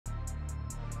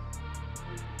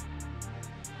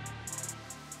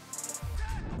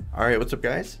Alright, what's up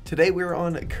guys? Today we're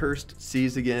on Cursed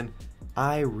Seas again.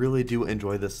 I really do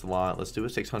enjoy this slot. Let's do a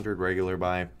 600 regular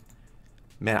buy.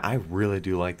 Man, I really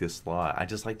do like this slot. I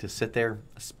just like to sit there,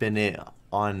 spin it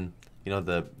on, you know,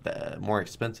 the more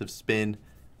expensive spin,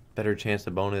 better chance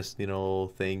to bonus, you know,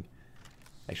 thing.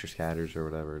 Extra scatters or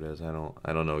whatever it is. I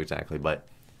don't know exactly, but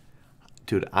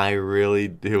dude, I really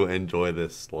do enjoy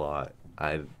this slot.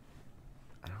 I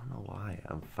don't know why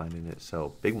I'm finding it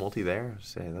so big multi there.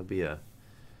 Say that'd be a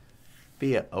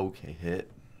okay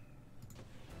hit.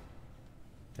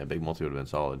 Yeah, big multi would have been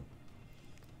solid.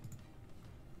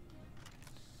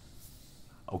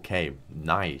 Okay,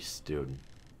 nice, dude.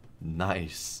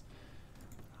 Nice.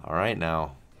 All right,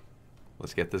 now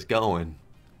let's get this going.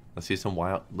 Let's see some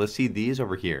wild. Let's see these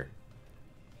over here.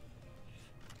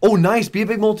 Oh, nice. Be a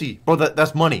big multi, bro.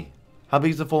 That's money. How big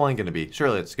is the full line gonna be?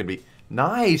 Surely it's gonna be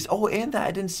nice. Oh, and that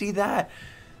I didn't see that.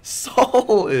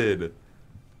 Solid.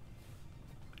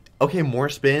 Okay, more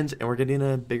spins, and we're getting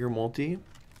a bigger multi.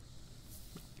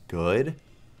 Good.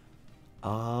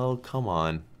 Oh, come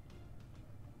on.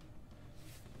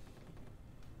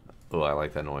 Oh, I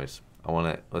like that noise. I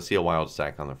want to. Let's see a wild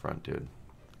stack on the front, dude.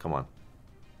 Come on.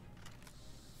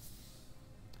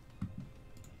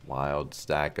 Wild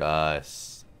stack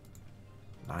us.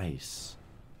 Nice.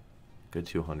 Good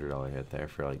 $200 hit there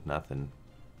for like nothing.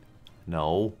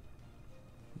 No.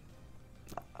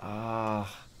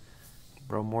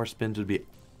 Bro, more spins would be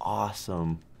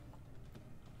awesome.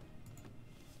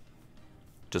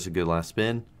 Just a good last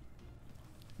spin.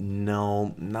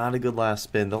 No, not a good last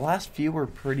spin. The last few were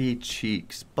pretty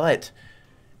cheeks, but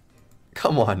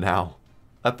come on now.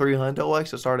 A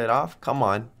 300X to start it off? Come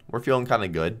on. We're feeling kind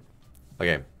of good.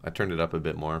 Okay, I turned it up a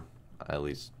bit more, at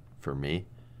least for me.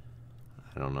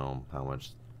 I don't know how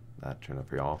much that turned up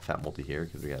for y'all. Fat multi here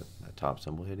because we got that top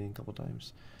symbol hitting a couple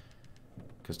times.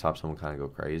 Because top symbol kind of go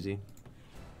crazy.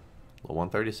 Well,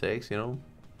 136, you know,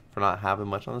 for not having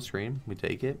much on the screen, we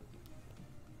take it.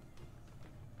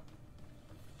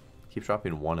 Keep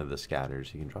dropping one of the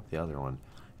scatters. You can drop the other one.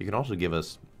 You can also give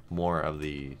us more of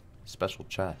the special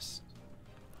chest.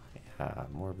 Yeah,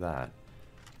 more of that.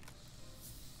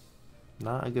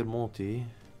 Not a good multi.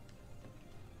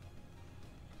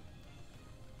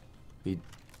 We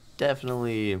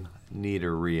definitely need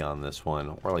a re on this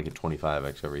one, or like a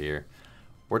 25x over here.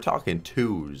 We're talking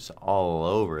twos all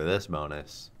over this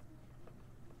bonus.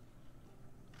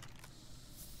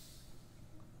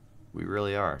 We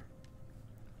really are.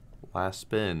 Last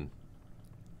spin.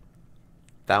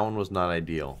 That one was not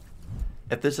ideal.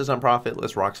 If this is on profit,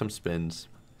 let's rock some spins.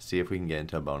 See if we can get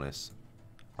into a bonus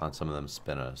on some of them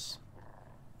spinners.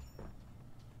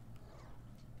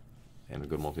 And a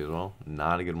good multi as well.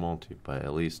 Not a good multi, but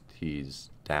at least he's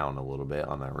down a little bit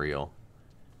on that reel.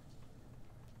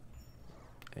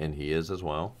 And he is as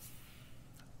well.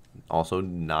 Also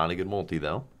not a good multi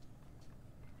though.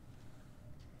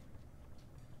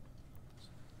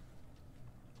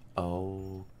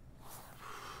 Oh.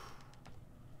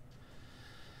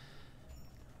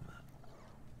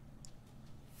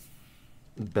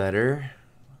 Better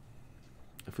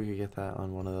if we could get that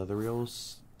on one of the other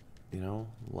reels, you know,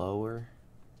 lower.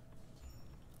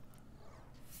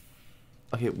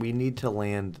 Okay, we need to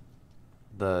land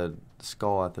the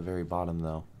skull at the very bottom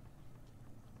though.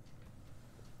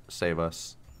 Save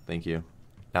us. Thank you.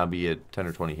 Now be a 10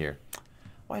 or 20 here.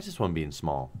 Why is this one being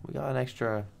small? We got an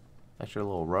extra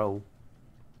little row.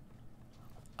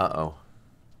 Uh-oh.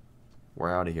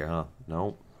 We're out of here, huh?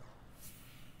 Nope.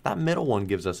 That middle one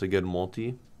gives us a good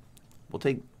multi. We'll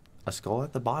take a skull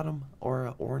at the bottom or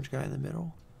an orange guy in the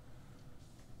middle.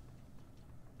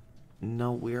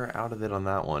 No, we are out of it on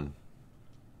that one.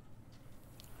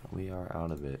 We are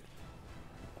out of it.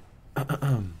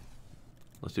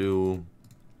 Let's do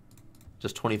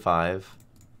just 25.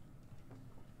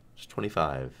 Just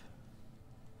 25.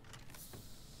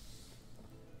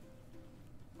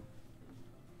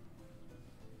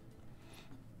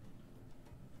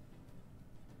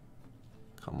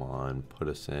 Come on, put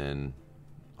us in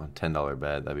on $10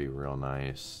 bet. That'd be real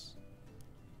nice.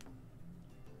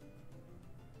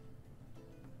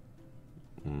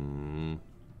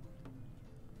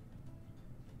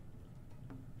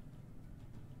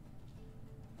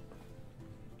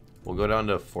 We'll go down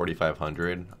to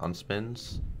 4,500 on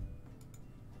spins,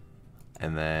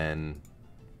 and then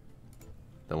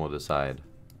we'll decide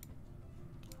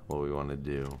what we want to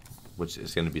do, which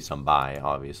is going to be some buy,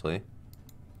 obviously.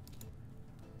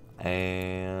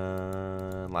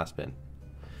 And last spin.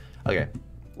 Okay,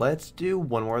 let's do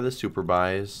one more of the super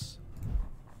buys.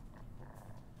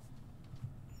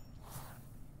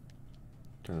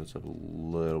 Turn this up a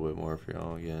little bit more for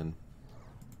y'all again.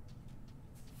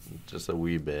 Just a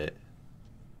wee bit.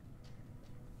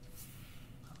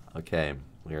 Okay,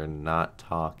 we are not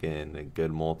talking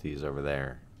good multis over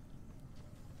there.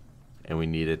 And we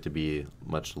need it to be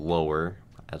much lower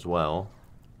as well.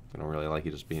 I don't really like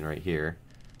it just being right here.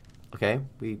 Okay,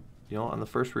 we, on the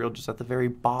first reel, just at the very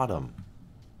bottom.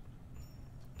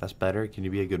 That's better. Can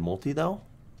you be a good multi, though?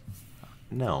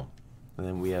 No. And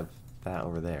then we have that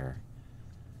over there.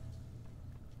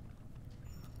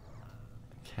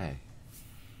 Okay.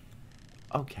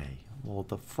 Okay, well,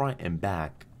 the front and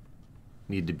back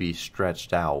need to be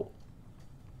stretched out.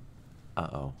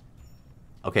 Uh-oh.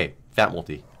 Okay, fat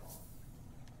multi.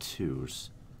 2s.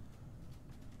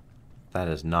 That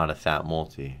is not a fat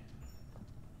multi.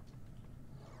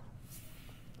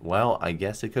 Well, I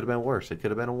guess it could have been worse. It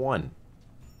could have been a 1.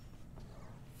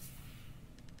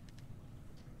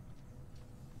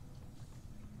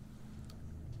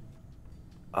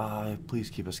 Please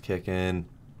keep us kicking.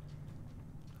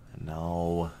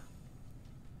 No.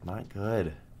 Not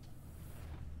good.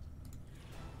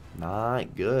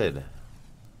 Not good.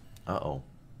 Uh-oh.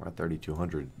 We're at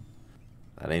 3,200.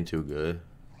 That ain't too good.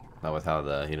 Not with how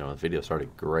the, the video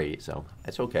started great, so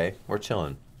it's okay. We're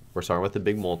chilling. We're starting with the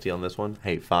big multi on this one.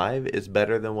 Hey, 5 is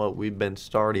better than what we've been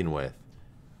starting with.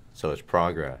 So it's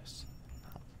progress.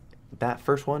 That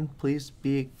first one, please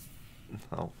be...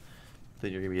 Oh, I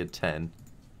think you're going to be a 10.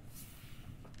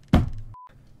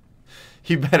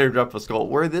 You better drop a skull.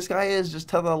 Where this guy is, just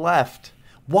to the left.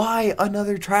 Why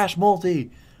another trash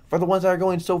multi for the ones that are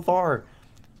going so far?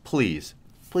 Please.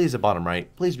 Please, the bottom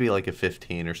right. Please be like a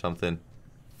 15 or something.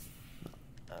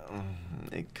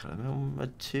 It could have been a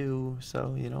 2,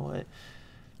 so you know what?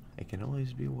 It can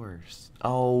always be worse.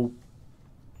 Oh.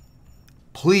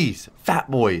 Please,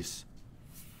 fat boys.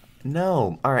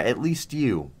 No. Alright, at least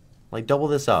you. Like, double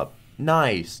this up.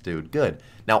 Nice, dude. Good.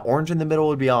 Now, orange in the middle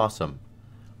would be awesome.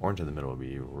 Orange in the middle would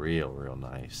be real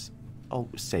nice. Oh,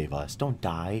 save us. Don't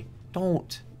die.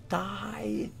 Don't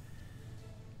die.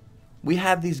 We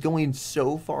have these going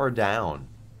so far down.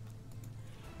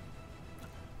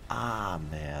 Ah,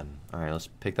 man. Alright, let's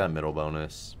pick that middle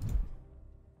bonus.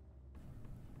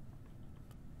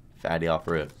 Fatty off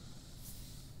rip.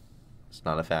 It's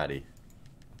not a fatty.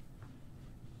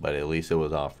 But at least it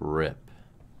was off rip.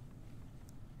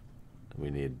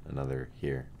 We need another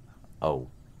here. Oh.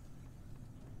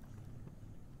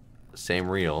 Same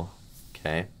reel.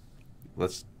 Okay.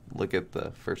 Let's look at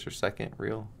the first or second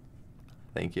reel.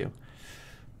 Thank you.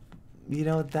 You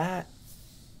know, that...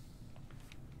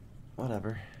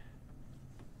 Whatever.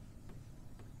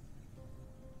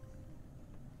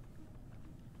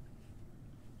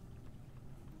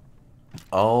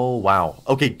 Oh, wow.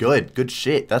 Okay, good. Good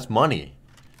shit. That's money.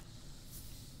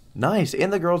 Nice.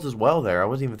 And the girls as well there. I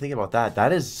wasn't even thinking about that.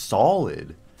 That is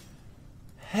solid.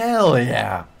 Hell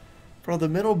yeah. Bro, the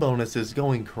middle bonus is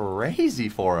going crazy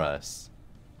for us.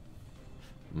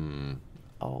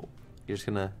 Oh, you're just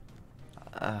gonna...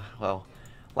 well,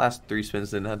 last 3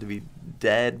 spins didn't have to be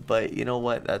dead, but you know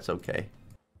what? That's okay.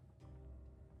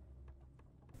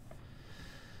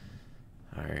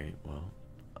 Alright, well,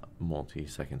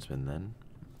 multi-second spin then.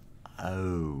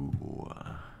 Oh.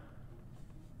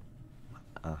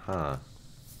 Uh-huh.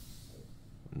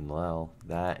 Well,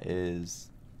 that is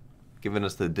giving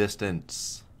us the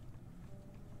distance.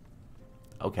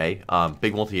 Okay,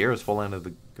 big multi here is full line of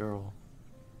the girl.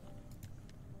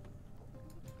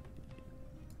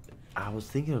 I was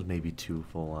thinking it was maybe 2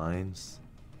 full lines.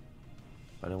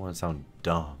 But I didn't want to sound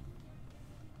dumb.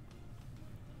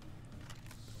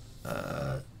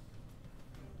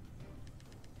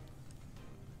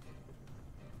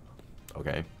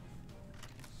 Okay.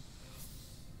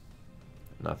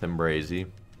 Nothing brazy.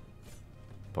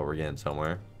 But we're getting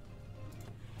somewhere.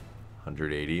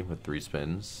 180 with 3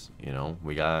 spins. You know,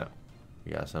 we got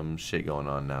some shit going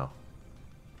on now.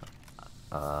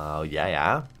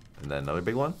 Yeah. And then another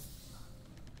big one.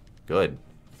 Good.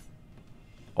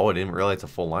 Oh, I didn't realize a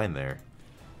full line there.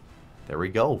 There we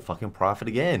go. Fucking profit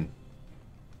again.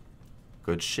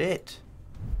 Good shit.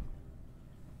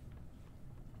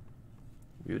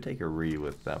 We would take a re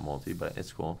with that multi, but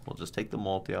it's cool. We'll just take the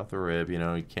multi off the rib. You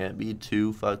know, you can't be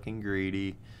too fucking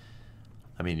greedy.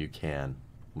 I mean, you can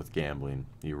with gambling.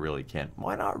 You really can.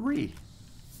 Why not re?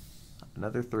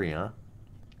 Another 3, huh?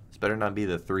 This better not be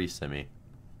the 3 semi.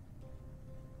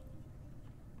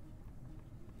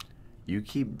 You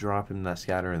keep dropping that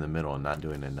scatter in the middle and not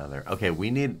doing another. Okay, we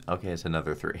need... Okay, it's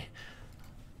another 3.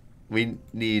 We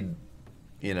need,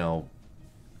 you know...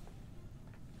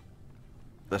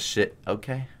 the shit.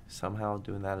 Okay, somehow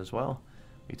doing that as well.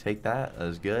 We take that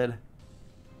as good.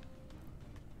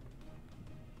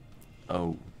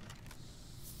 Oh.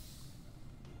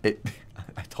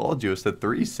 I told you it's the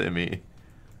 3 semi.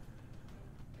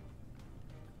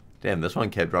 Damn, this one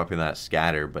kept dropping that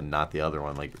scatter, but not the other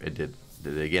one. Like, it did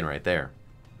it again right there.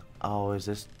 Oh, is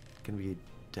this going to be a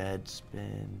dead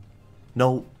spin?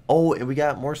 No. Oh, and we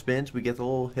got more spins. We get the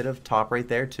little hit of top right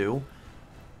there, too.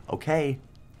 Okay.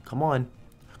 Come on.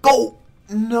 Go!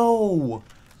 No!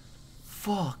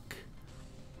 Fuck.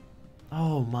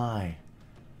 Oh, my.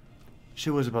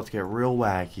 Shit was about to get real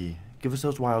wacky. Give us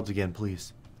those wilds again,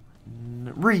 please.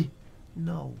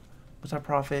 No. Was that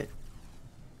profit?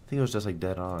 I think it was just like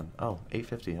dead on. Oh,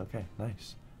 850. Okay,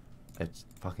 nice. It's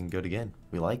fucking good again.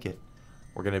 We like it.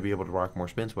 We're going to be able to rock more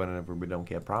spins whenever we don't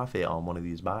get profit on one of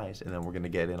these buys. And then we're going to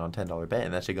get in on $10 bet.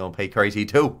 And that shit going to pay crazy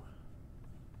too.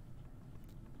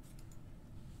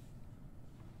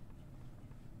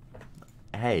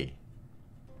 Hey.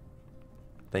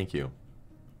 Thank you.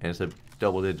 And it's a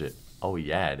double digit. Oh,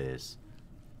 yeah, it is.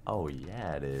 Oh,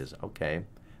 yeah, it is. Okay.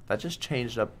 That just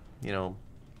changed up, you know,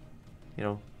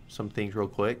 some things real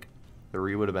quick. The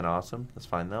re would have been awesome. That's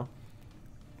fine, though.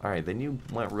 Alright, then you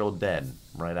went real dead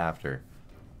right after.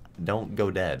 Don't go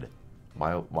dead.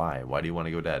 Why? Why do you want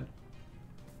to go dead?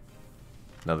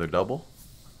 Another double?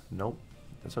 Nope.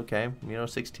 That's okay. You know,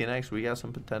 16x, we got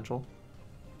some potential.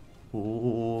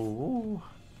 Ooh.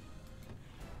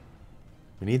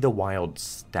 We need the wild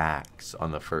stacks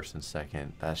on the first and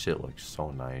second. That shit looks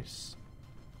so nice.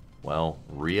 Well,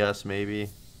 Rias maybe.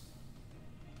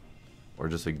 Or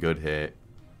just a good hit.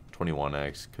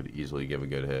 21x could easily give a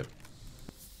good hit.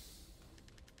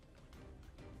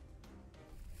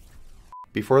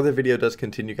 Before the video does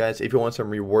continue, guys, if you want some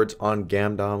rewards on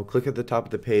Gamdom, click at the top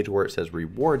of the page where it says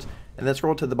rewards, and then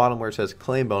scroll to the bottom where it says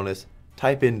claim bonus,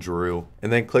 type in Drew, and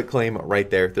then click claim right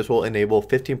there. This will enable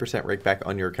 15% rakeback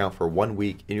on your account for 1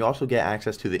 week, and you also get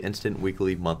access to the instant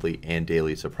weekly, monthly, and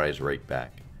daily surprise rakeback.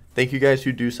 Thank you guys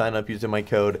who do sign up using my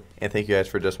code, and thank you guys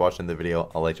for just watching the video.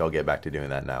 I'll let y'all get back to doing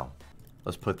that now.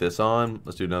 Let's put this on.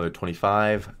 Let's do another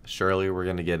 25. Surely we're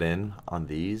going to get in on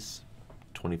these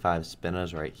 25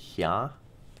 spinners right here.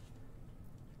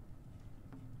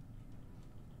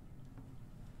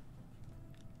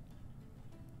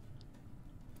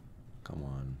 Come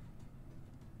on.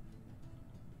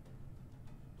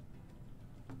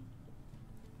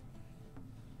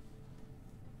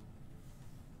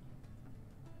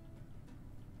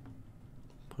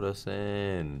 Put us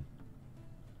in.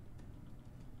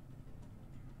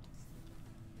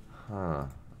 Huh.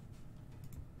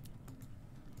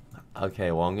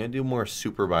 Okay, well, I'm going to do more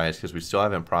super buys because we still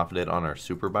haven't profited on our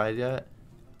super buys yet,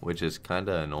 which is kind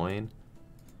of annoying.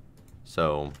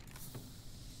 So,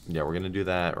 yeah, we're going to do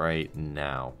that right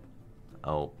now.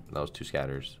 Oh, that was 2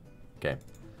 scatters. Okay.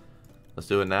 Let's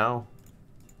do it now.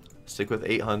 Stick with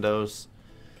 8 hundos.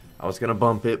 I was going to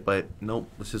bump it, but nope.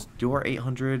 Let's just do our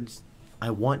 800s. I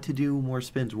want to do more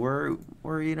spins. We're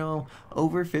you know,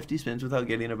 over 50 spins without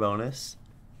getting a bonus.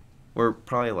 We're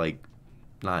probably like,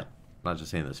 not just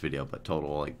saying this video, but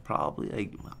total, like probably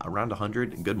like around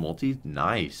 100. Good multi.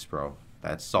 Nice, bro.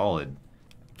 That's solid.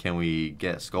 Can we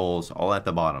get skulls all at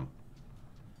the bottom?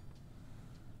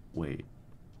 Wait.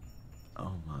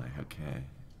 Oh my, okay.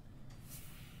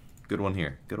 Good one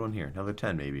here. Good one here. Another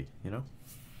 10 maybe, you know?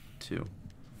 2.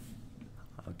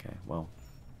 Okay, well.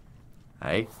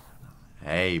 Hey.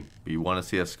 Hey, you want to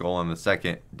see a skull on the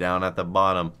second. Down at the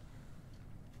bottom.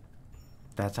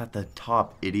 That's at the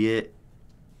top, idiot.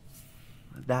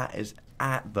 That is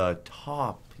at the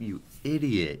top, you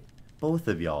idiot. Both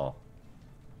of y'all.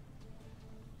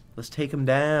 Let's take him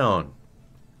down.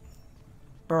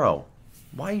 Bro,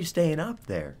 why are you staying up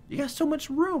there? You got so much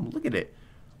room. Look at it.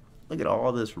 Look at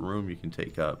all this room you can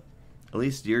take up. At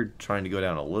least you're trying to go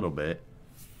down a little bit.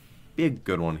 Be a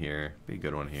good one here. Be a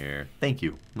good one here. Thank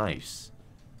you. Nice.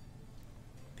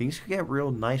 Things could get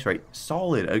real nice, right?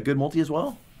 Solid. A good multi as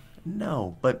well?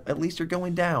 No, but at least you're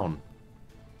going down.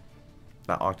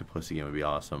 That octopus again would be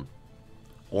awesome.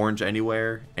 Orange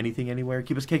anywhere. Anything anywhere.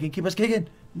 Keep us kicking. Keep us kicking.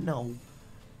 No.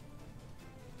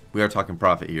 We are talking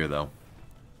profit here, though.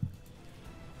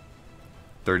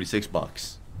 36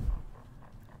 bucks.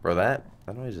 Bro, that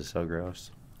noise is so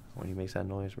gross. When he makes that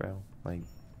noise, bro. Like.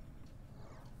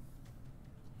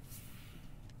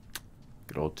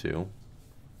 Good old 2.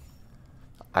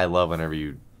 I love whenever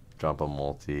you drop a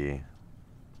multi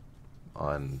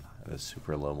on the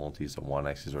super low multis, the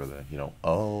 1x's or the, you know,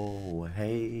 oh,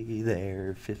 hey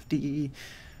there, 50.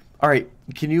 All right,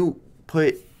 can you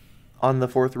put on the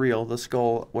 4th reel the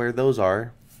skull where those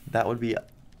are? That would be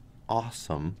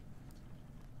awesome.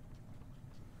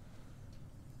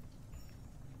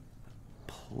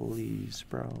 Please,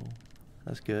 bro.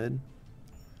 That's good.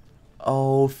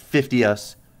 Oh, 50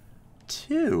 us.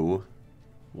 2?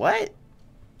 What?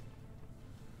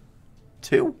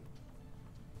 2.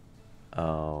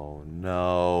 Oh,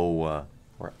 no.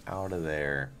 We're out of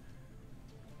there.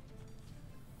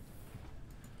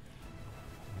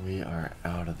 We are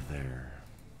out of there.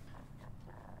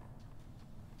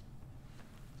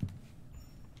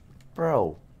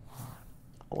 Bro.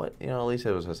 What? You know, at least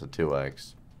it was just a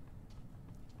 2x.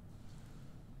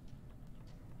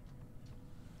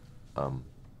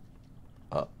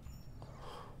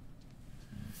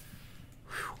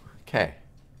 Okay.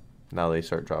 Now they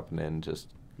start dropping in. Just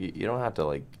you don't have to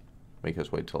like make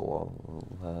us wait till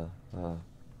the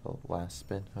last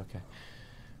spin. Okay.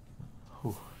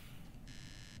 Whew.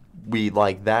 We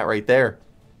like that right there.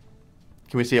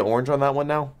 Can we see an orange on that one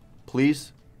now,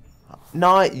 please?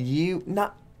 Not you,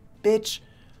 not bitch.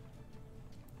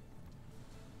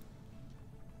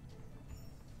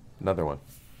 Another one.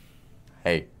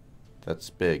 Hey, that's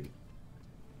big.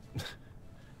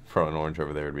 Throw an orange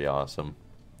over there would be awesome.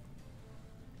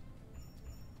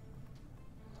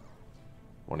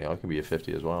 One of y'all can be a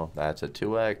 50 as well. That's a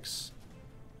 2x.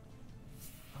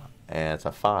 And it's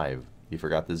a 5. You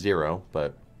forgot the 0,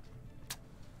 but at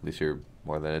least you're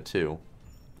more than a 2.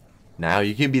 Now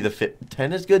you can be the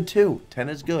 10 is good too. 10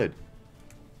 is good.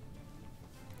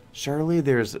 Surely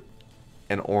there's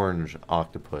an orange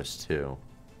octopus too.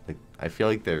 Like, I feel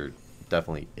like there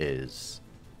definitely is.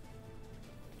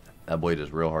 That boy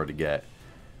is real hard to get.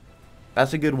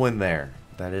 That's a good win there.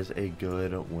 That is a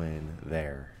good win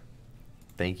there.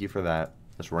 Thank you for that.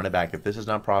 Let's run it back. If this is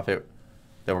not profit,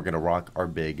 then we're going to rock our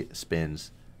big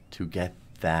spins to get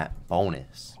that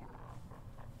bonus.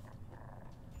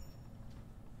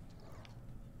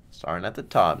 Starting at the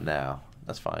top now.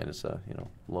 That's fine. It's a, you know,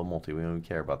 low multi. We don't even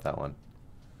care about that one.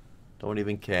 Don't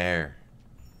even care.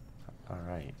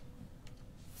 Alright.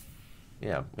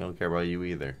 Yeah, we don't care about you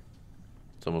either.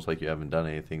 It's almost like you haven't done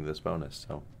anything this bonus,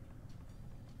 so.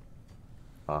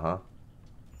 Uh-huh.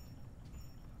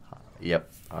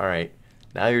 Yep. Alright.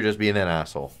 Now you're just being an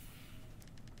asshole.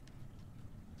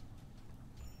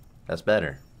 That's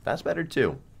better. That's better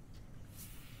too.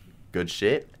 Good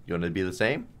shit. You want it to be the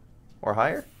same? Or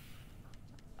higher?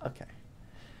 Okay.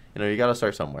 You know, you gotta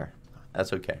start somewhere.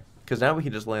 That's okay. Because now we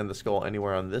can just land the skull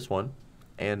anywhere on this one.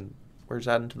 And we're just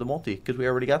adding to the multi. Because we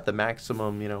already got the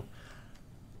maximum, you know,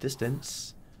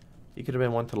 distance. You could have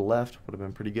been one to the left. Would have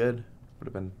been pretty good. Would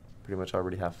have been pretty much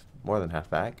already more than half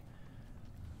back.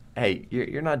 Hey,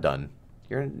 you're not done.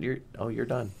 You're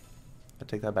done. I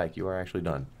take that back. You are actually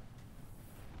done.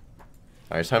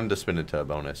 Alright, it's time to spin into a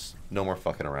bonus. No more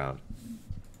fucking around.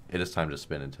 It is time to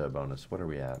spin into a bonus. What are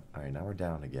we at? Alright, now we're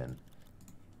down again.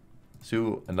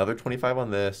 So, another 25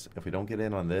 on this. If we don't get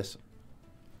in on this,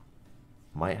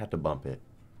 might have to bump it.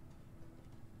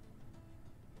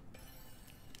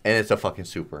 And it's a fucking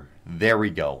super. There we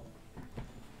go.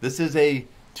 This is a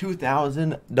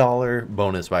 $2,000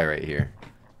 bonus buy right here.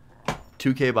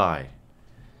 2K buy.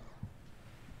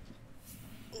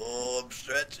 Oh, I'm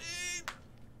stretching.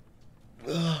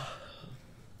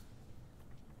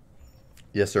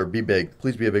 Yes, sir. Be big.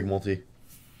 Please be a big multi.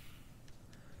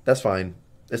 That's fine.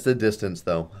 It's the distance,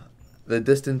 though. The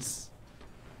distance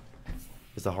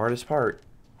is the hardest part,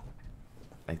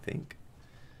 I think.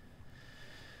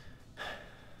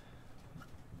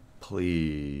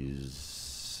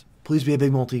 Please. Please be a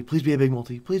big multi. Please be a big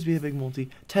multi. Please be a big multi.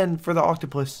 10 for the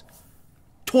octopus.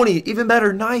 20. Even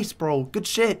better. Nice, bro. Good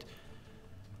shit.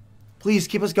 Please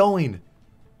keep us going.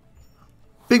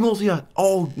 Big multi.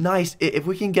 Oh, nice. If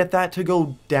we can get that to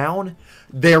go down,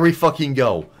 there we fucking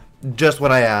go. Just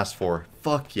what I asked for.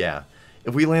 Fuck yeah.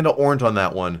 If we land an orange on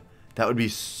that one, that would be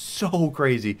so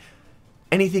crazy.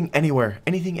 Anything, anywhere.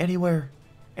 Anything, anywhere.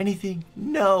 Anything.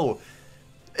 No.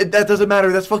 That doesn't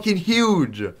matter. That's fucking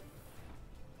huge.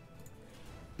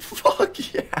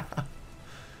 Fuck yeah.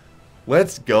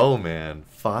 Let's go, man.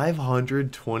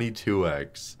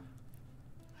 522x.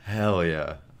 Hell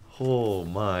yeah. Oh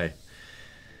my.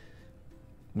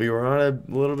 We were on a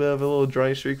little bit of a little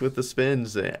dry streak with the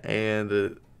spins,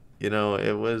 and you know,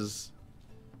 it was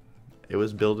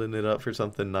building it up for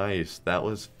something nice. That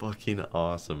was fucking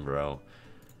awesome, bro.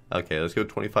 Okay, let's go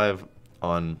 25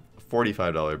 on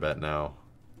 $45 bet now.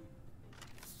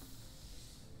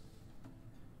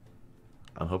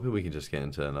 I'm hoping we can just get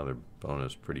into another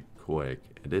bonus pretty quick.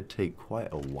 It did take quite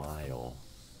a while.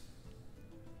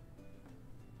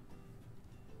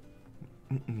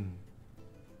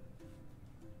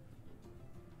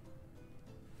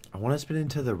 I want to spin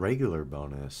into the regular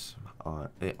bonus.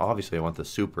 Obviously, I want the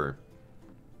super.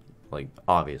 Like,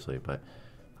 obviously, but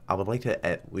I would like to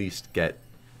at least get...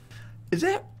 Is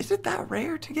it that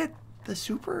rare to get the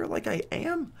super like I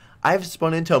am? I've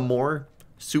spun into more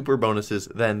super bonuses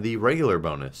than the regular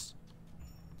bonus.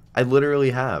 I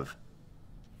literally have.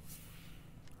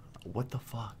 What the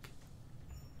fuck?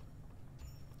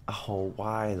 Oh,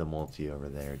 why the multi over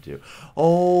there, dude?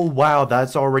 Oh, wow,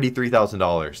 that's already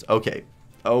 $3,000. Okay,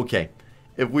 okay.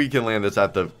 If we can land this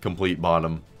at the complete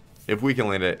bottom, if we can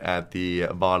land it at the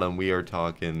bottom, we are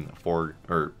talking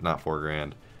not 4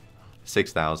 grand,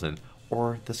 6,000,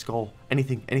 or the skull.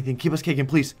 Anything, anything. Keep us kicking,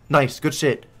 please. Nice, good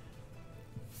shit.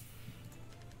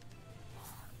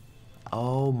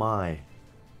 Oh my.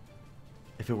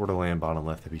 If it were to land bottom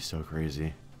left, that'd be so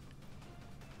crazy.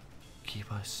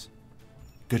 Keep us.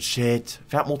 Good shit.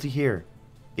 Fat multi here.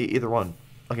 Either one.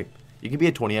 Okay. You can be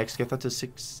a 20x. Get that to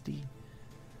 60.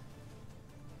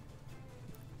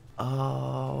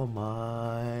 Oh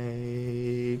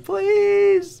my.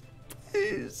 Please.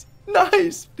 Please.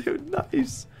 Nice. Dude,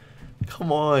 nice.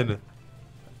 Come on.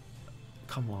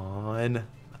 Come on.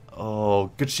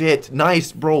 Oh, good shit.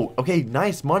 Nice, bro. Okay,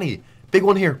 nice money. Big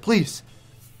one here, please.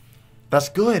 That's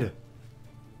good.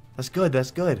 That's good.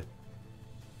 That's good.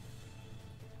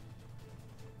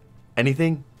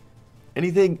 Anything?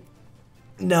 Anything?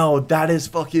 No, that is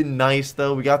fucking nice,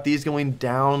 though. We got these going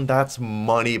down. That's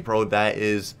money, bro. That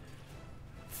is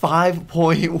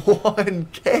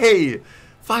 5.1K.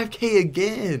 5K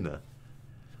again.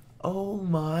 Oh,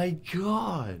 my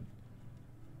God.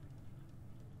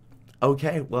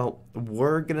 Okay, well,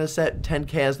 we're going to set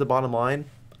 10K as the bottom line.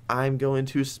 I'm going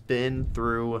to spin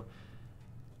through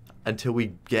until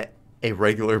we get a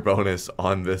regular bonus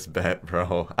on this bet,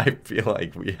 bro. I feel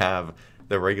like we have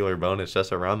the regular bonus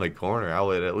just around the corner. I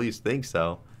would at least think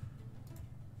so.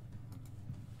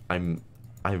 I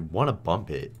want to bump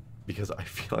it because I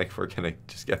feel like we're going to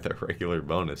just get the regular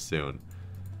bonus soon.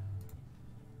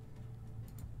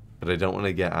 But I don't want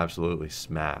to get absolutely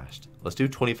smashed. Let's do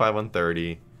 25 on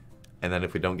 30. And then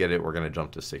if we don't get it, we're going to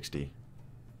jump to 60.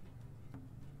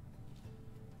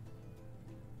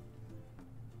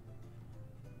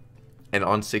 And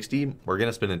on 60, we're going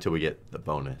to spin until we get the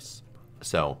bonus.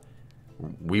 So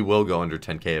we will go under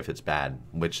 10K if it's bad,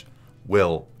 which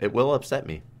it will upset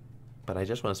me. But I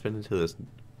just want to spin into this,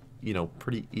 you know,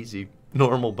 pretty easy,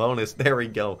 normal bonus. There we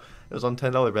go. It was on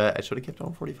 $10 bet. I should have kept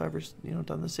on 45 or, you know,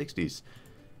 done the 60s.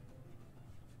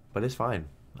 But it's fine.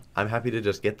 I'm happy to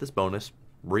just get this bonus,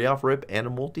 re-off rip, and a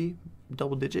multi,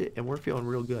 double digit, and we're feeling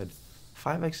real good.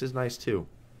 5x is nice too.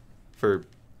 For,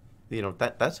 you know,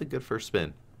 that's a good first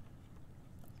spin.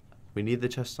 We need the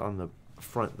chests on the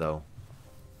front, though.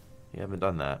 You haven't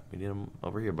done that. We need them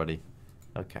over here, buddy.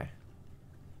 Okay.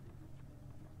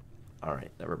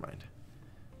 Alright, never mind.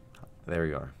 There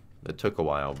we are. It took a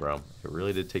while, bro. It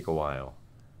really did take a while.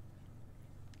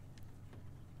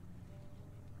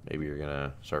 Maybe you're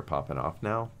gonna start popping off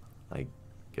now? Like,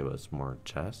 give us more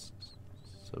chests?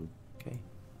 So, okay.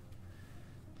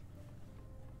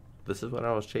 This is what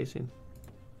I was chasing?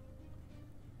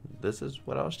 This is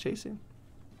what I was chasing?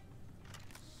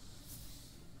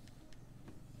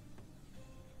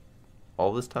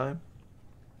 All this time?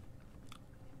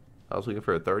 I was looking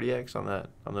for a 30x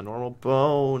on the normal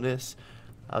bonus.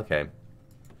 Okay.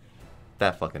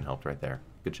 That fucking helped right there.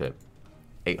 Good shit.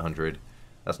 800.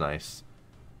 That's nice.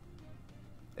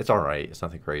 It's alright. It's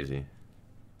nothing crazy.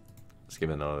 Let's give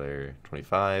it another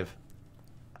 25.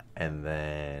 And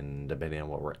then, depending on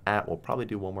what we're at, we'll probably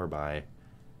do one more buy. I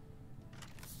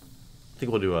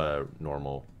think we'll do a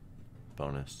normal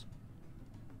bonus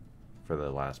for the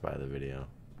last buy of the video.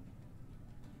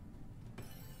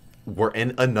 We're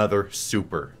in another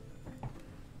super.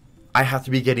 I have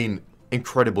to be getting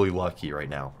incredibly lucky right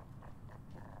now.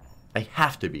 I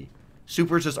have to be.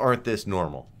 Supers just aren't this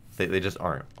normal. They just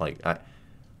aren't. Like,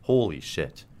 holy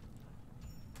shit.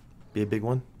 Be a big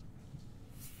one?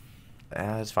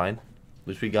 That's fine. At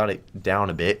least we got it down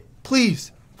a bit.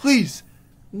 Please! Please!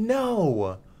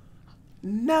 No!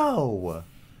 No!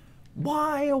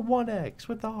 Why a 1x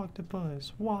with the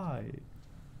octopus? Why?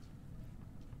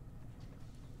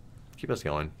 Keep us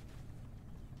going.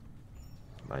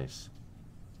 Nice.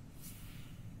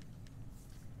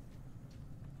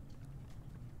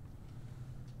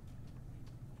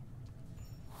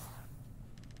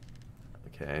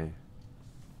 Okay.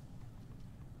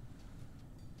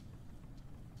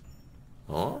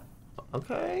 Oh,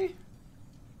 okay.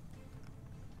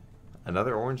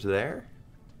 Another orange there.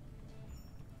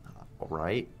 All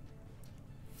right.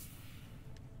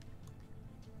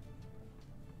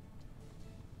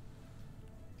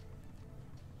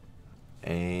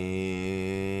 And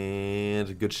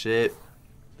good shit.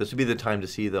 This would be the time to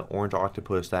see the orange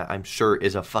octopus that I'm sure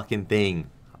is a fucking thing.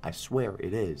 I swear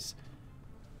it is.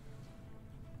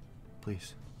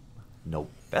 Please.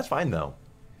 Nope. That's fine though.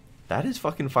 That is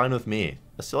fucking fine with me.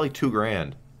 That's still like 2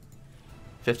 grand.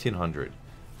 1,500.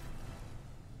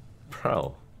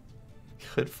 Bro,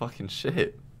 good fucking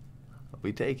shit.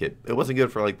 We take it. It wasn't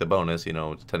good for like the bonus, you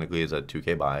know, technically it's a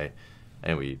 2K buy,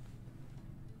 and we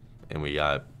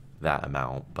got that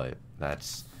amount, but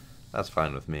that's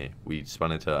fine with me. We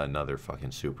spun into another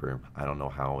fucking super. I don't know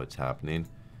how it's happening.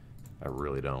 I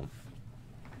really don't.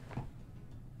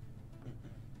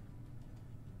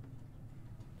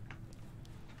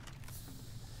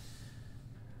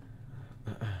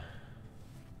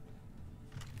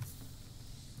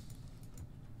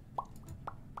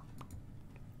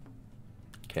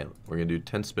 Okay, we're gonna do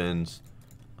 10 spins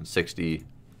on 60,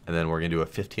 and then we're gonna do a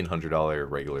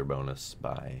 $1,500 regular bonus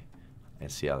buy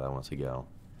and see how that wants to go.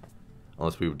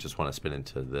 Unless we just want to spin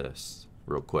into this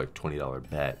real quick. $20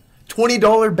 bet.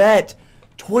 $20 bet!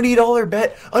 $20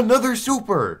 bet! Another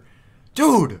super!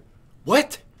 Dude!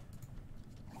 What?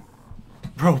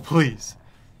 Bro, please.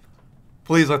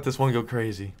 Please let this one go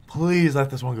crazy. Please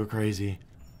let this one go crazy.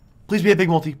 Please be a big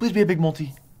multi. Please be a big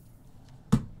multi.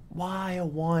 Why a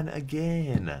 1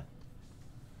 again?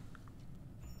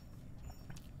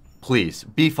 Please,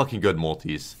 be fucking good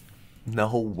multis.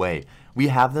 No way. We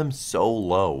have them so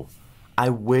low. I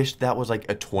wish that was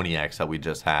like a 20x that we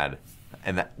just had.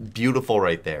 And that beautiful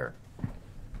right there.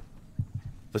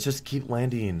 Let's just keep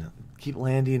landing. Keep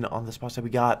landing on the spots that we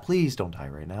got. Please don't die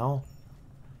right now.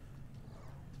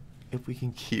 If we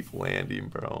can keep landing,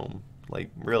 bro. Like,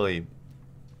 really.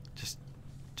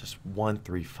 Just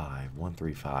 135,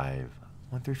 135,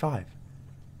 135.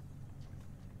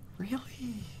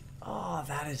 Really? Oh,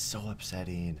 that is so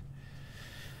upsetting.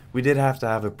 We did have to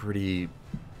have a pretty...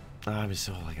 I was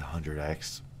so like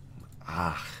 100x.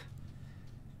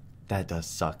 That does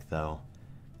suck, though.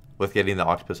 With getting the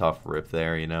octopus off rip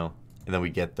there, you know? And then we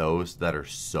get those that are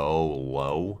so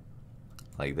low.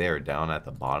 Like, they are down at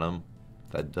the bottom.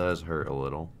 That does hurt a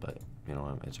little, but, you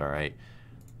know, it's alright.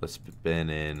 Let's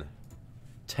spin in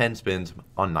 10 spins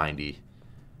on 90.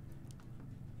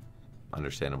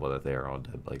 Understandable that they are all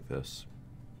dead like this.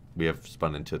 We have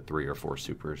spun into 3 or 4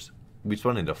 supers. We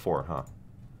spun into 4, huh?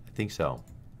 I think so.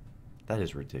 That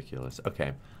is ridiculous.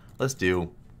 Okay, let's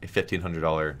do a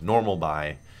 $1,500 normal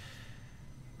buy.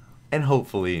 And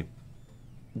hopefully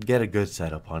get a good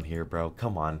setup on here, bro.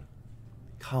 Come on.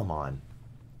 Come on.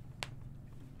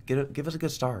 Give us a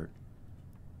good start.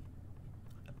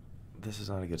 This is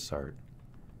not a good start.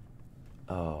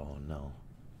 Oh, no.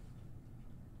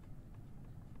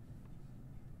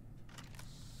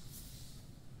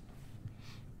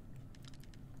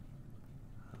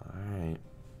 Alright.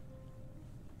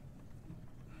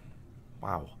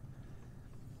 Wow.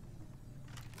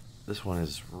 This one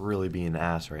is really being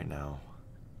ass right now.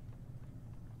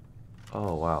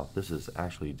 Oh, wow. This is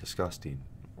actually disgusting.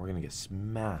 We're gonna get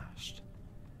smashed.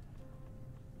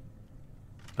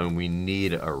 I mean, we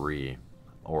need a re.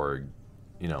 Or,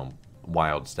 you know,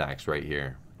 wild stacks right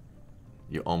here.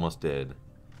 You almost did.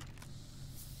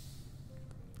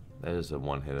 That is a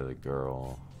one hit of the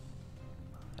girl.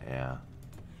 Yeah.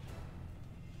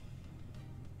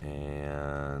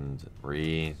 And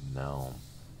no.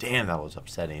 Damn, that was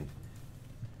upsetting.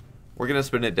 We're gonna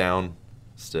spin it down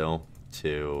still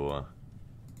to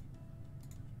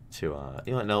you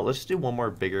know what, no, let's just do one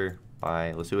more bigger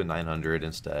buy. Let's do a 900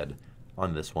 instead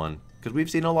on this one, because we've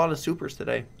seen a lot of supers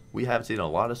today. We have seen a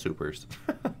lot of supers.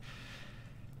 And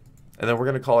then we're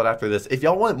gonna call it after this. If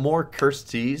y'all want more cursed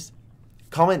seas,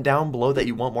 comment down below that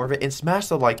you want more of it, and smash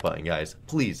the like button, guys.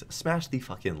 Please smash the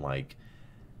fucking like.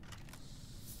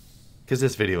 Because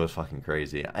this video is fucking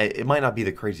crazy. It might not be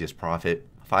the craziest profit,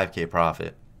 5K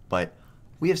profit, but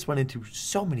we have spun into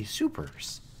so many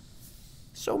supers.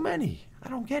 So many. I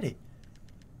don't get it.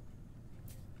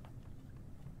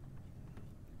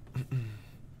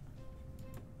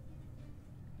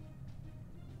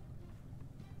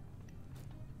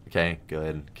 Okay,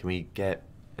 good. Can we get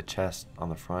a chest on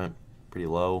the front? Pretty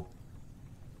low.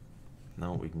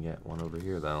 No, we can get one over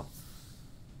here, though.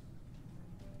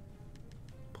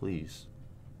 Please.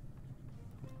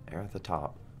 Air at the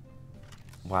top.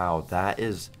 Wow, that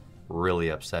is really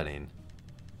upsetting.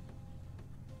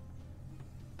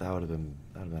 That would have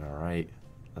been alright.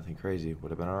 Nothing crazy. Would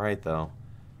have been alright, though.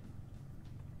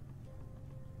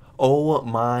 Oh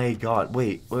my god.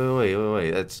 Wait.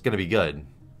 That's gonna be good.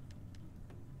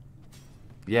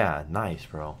 Yeah, nice,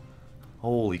 bro.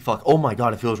 Holy fuck. Oh my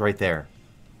god, it feels right there.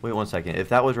 Wait 1 second. If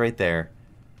that was right there,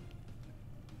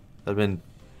 that'd have been...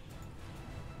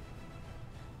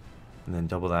 And then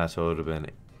double that, so it would have been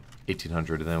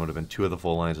 1,800, and then it would have been 2 of the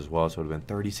full lines as well, so it would have been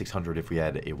 3,600 if we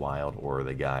had a wild or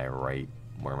the guy right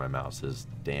where my mouse is.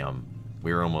 Damn.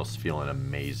 We were almost feeling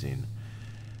amazing.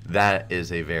 That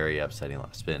is a very upsetting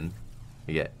last spin.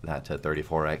 We get that to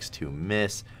 34x to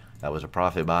miss. That was a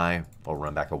profit buy. We'll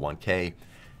run back a 1K.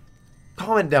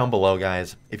 Comment down below,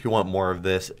 guys, if you want more of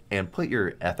this, and put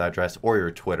your address or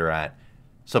your Twitter at.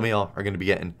 Some of y'all are going to be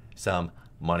getting some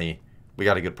money. We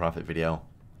got a good profit video,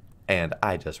 and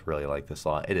I just really like this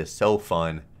slot. It is so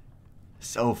fun.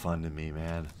 So fun to me,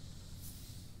 man.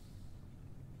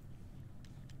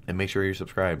 And make sure you're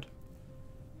subscribed.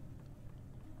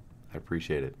 I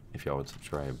appreciate it if y'all would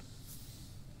subscribe.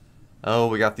 Oh,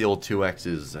 we got the old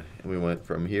 2X's, and we went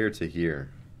from here to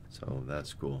here. So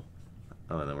that's cool.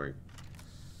 Oh, and then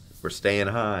we're staying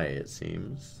high, it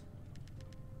seems.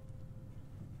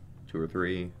 2 or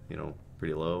 3, you know,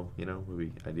 pretty low, you know, would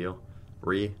be ideal.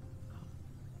 3.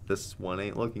 This one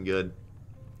ain't looking good.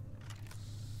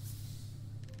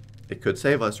 It could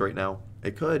save us right now.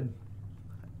 It could.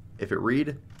 If it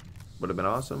read, would have been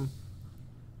awesome.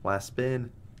 Last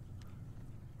spin.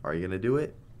 Are you going to do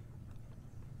it?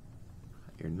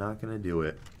 You're not going to do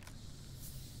it.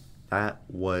 That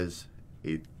was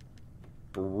a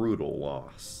brutal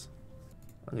loss.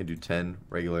 I'm going to do 10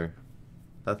 regular.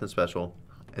 Nothing special.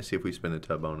 Let's see if we spin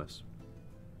into a bonus.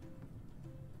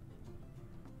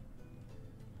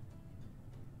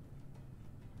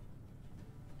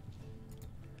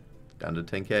 Down to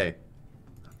 10K.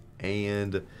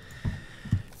 And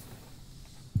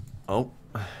oh,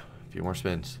 a few more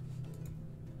spins.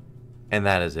 And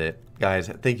that is it. Guys,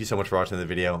 thank you so much for watching the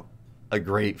video. A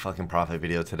great fucking profit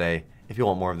video today. If you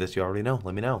want more of this, you already know.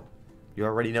 Let me know. You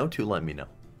already know to let me know.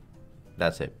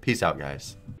 That's it. Peace out,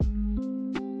 guys.